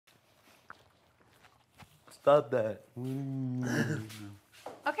Stop that.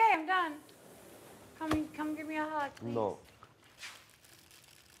 Okay, I'm done. Come give me a hug, please. No.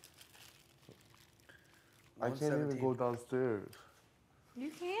 I can't even go downstairs. You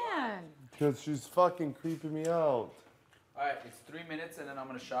can. Because she's fucking creeping me out. Alright, it's 3 minutes and then I'm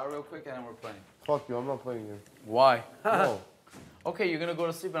gonna shower real quick and then we're playing. Fuck you, I'm not playing it. Why? No. Okay, you're gonna go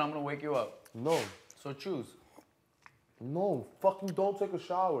to sleep and I'm gonna wake you up. No. So choose. No, fucking don't take a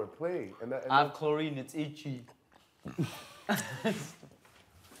shower. Play. And I have chlorine, it's itchy.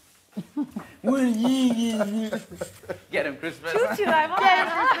 Get him, Christmas. Choo-choo, I want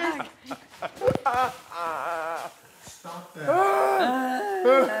that. Stop that.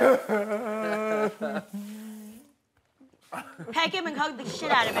 Peck him and hug the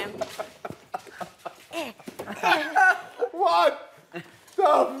shit out of him. What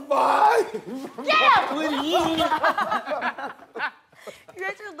the fuck? Yeah! You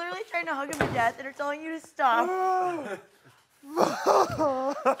guys are literally trying to hug him to death and are telling you to stop.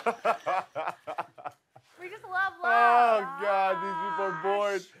 We just love love. Oh God, these people are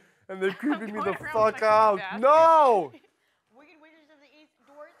bored and they're creeping me the fuck out. No! Wicked Witches of the East,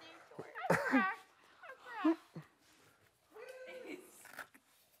 Dorothy.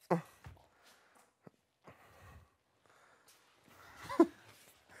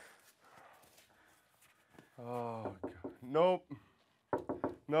 Oh God. Nope.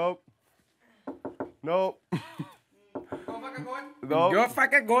 Nope. Nope. Nope. Go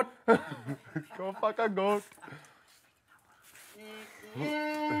fuck a goat. Go fuck a goat.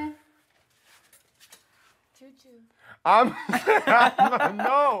 Choo-choo.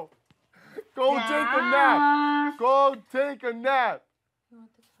 No. Go take a nap. Go take a nap. You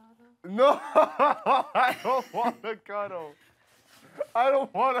want the cuddle? No. I don't want to cuddle. I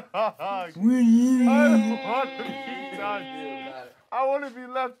don't want to hug. I don't want to be touched. I want to be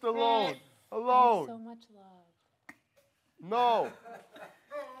left alone. Alone. So much love. No.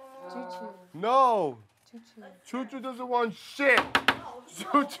 Choo-choo. No. Choo-choo. Choo-choo doesn't want shit.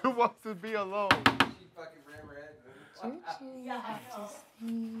 Choo-choo wants to be alone. Choo-choo, you have to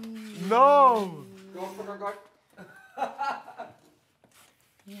sleep. No.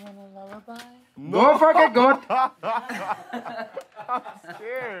 You want a lullaby? No. Go fuck a goat. I'm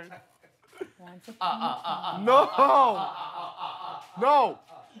scared. Want to No. No.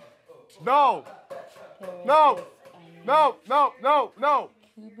 No. No. No. No. No. No.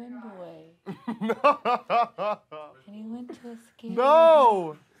 Cuban boy. No. And he went to a scary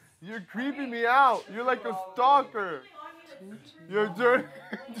No. You're creeping me out. You're like a stalker. You're turning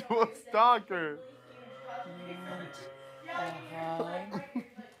into a stalker.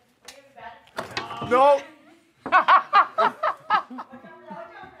 No.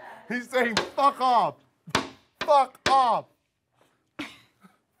 He's saying fuck off. Fuck off.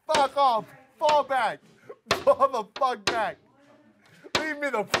 Fuck off. Fall back. Fall the fuck back. Leave me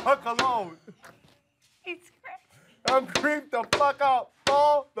the fuck alone. He's crazy. I'm creeped the fuck out.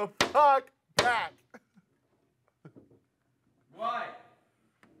 Fall the fuck back. Why?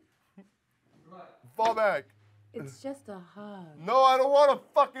 Fall back. It's just a hug. No, I don't want a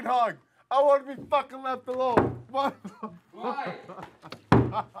fucking hug. I want to be fucking left alone. What? Why?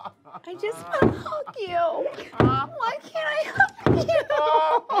 I just want to hug you. Why can't I hug you?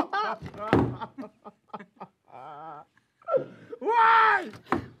 Why?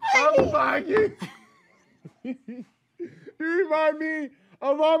 I'm fucking. You remind me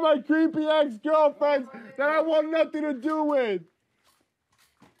of all my creepy ex-girlfriends that I want nothing to do with.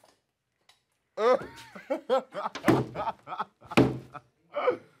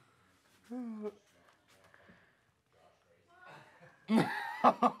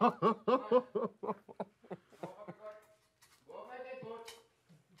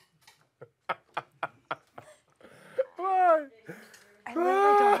 Why? I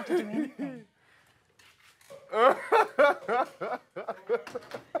literally don't have to do anything.